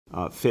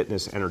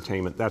fitness,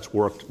 entertainment. That's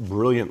worked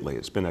brilliantly.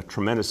 It's been a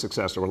tremendous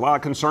success. There was a lot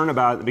of concern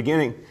about it at the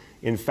beginning.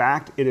 In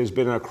fact, it has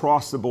been an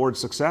across-the-board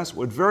success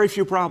with very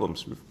few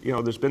problems. You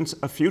know, there's been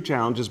a few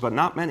challenges, but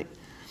not many.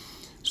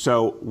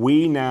 So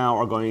we now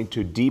are going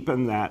to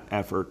deepen that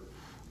effort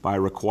by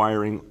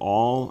requiring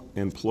all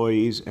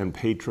employees and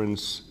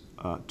patrons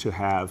to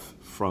have,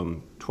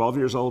 from 12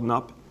 years old and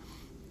up,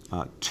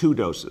 2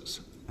 doses.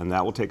 And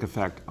that will take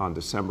effect on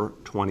December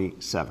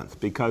 27th.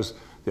 Because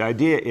the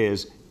idea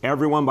is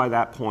everyone by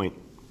that point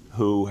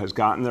who has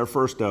gotten their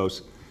first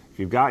dose, if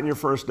you've gotten your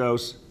first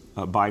dose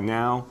by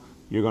now,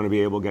 you're going to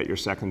be able to get your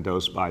second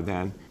dose by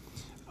then.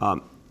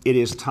 It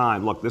is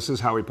time. Look, this is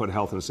how we put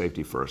health and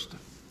safety first,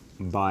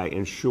 by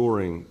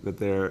ensuring that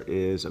there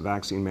is a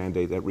vaccine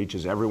mandate that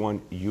reaches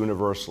everyone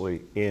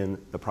universally in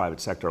the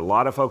private sector. A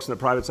lot of folks in the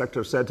private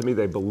sector have said to me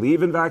they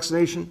believe in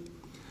vaccination,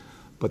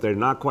 but they're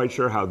not quite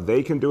sure how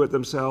they can do it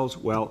themselves.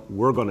 Well,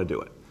 we're going to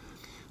do it.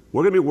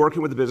 We're going to be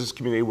working with the business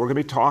community. We're going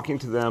to be talking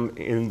to them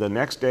in the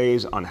next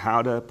days on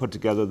how to put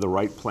together the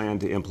right plan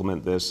to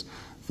implement this.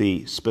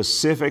 The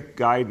specific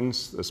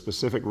guidance, the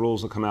specific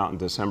rules will come out on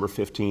December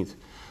 15th.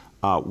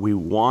 We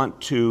want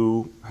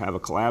to have a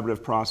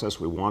collaborative process.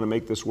 We want to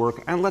make this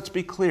work. And let's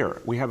be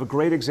clear, we have a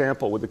great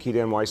example with the Key to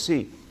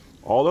NYC.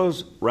 All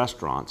those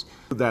restaurants,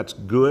 that's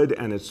good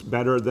and it's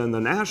better than the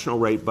national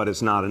rate, but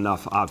it's not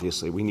enough,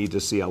 obviously. We need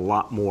to see a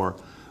lot more.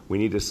 We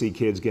need to see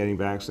kids getting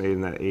vaccinated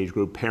in that age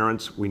group.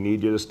 Parents, we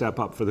need you to step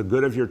up for the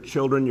good of your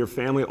children, your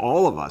family,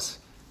 all of us.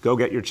 Go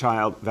get your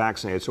child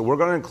vaccinated. So we're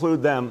going to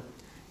include them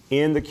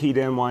in the Key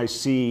to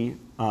NYC,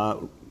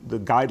 the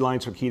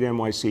guidelines for Key to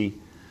NYC,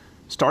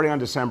 starting on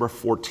December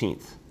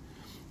 14th.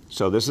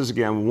 So this is,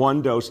 again,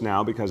 1 dose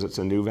now because it's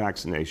a new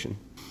vaccination.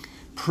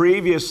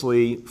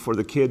 Previously, for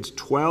the kids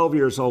 12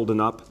 years old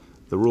and up,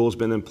 the rule's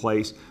been in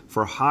place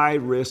for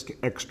high-risk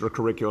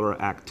extracurricular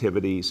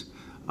activities,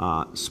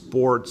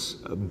 sports,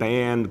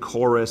 band,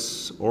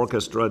 chorus,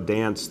 orchestra,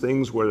 dance,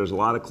 things where there's a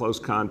lot of close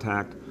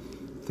contact,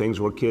 things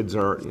where kids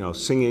are,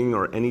 singing,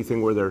 or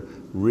anything where they're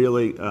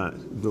really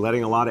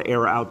letting a lot of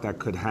air out that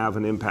could have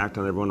an impact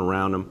on everyone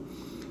around them.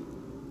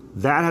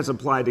 That has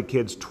applied to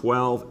kids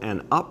 12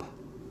 and up.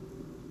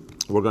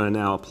 We're going to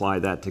now apply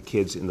that to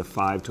kids in the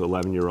 5 to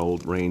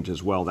 11-year-old range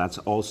as well. That's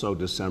also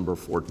December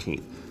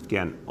 14th.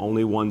 Again,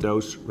 only 1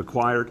 dose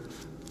required.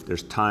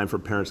 There's time for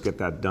parents to get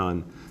that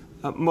done.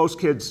 Most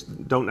kids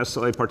don't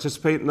necessarily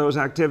participate in those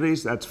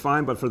activities. That's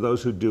fine, but for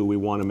those who do, we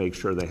want to make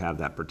sure they have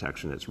that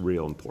protection. It's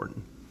real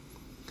important.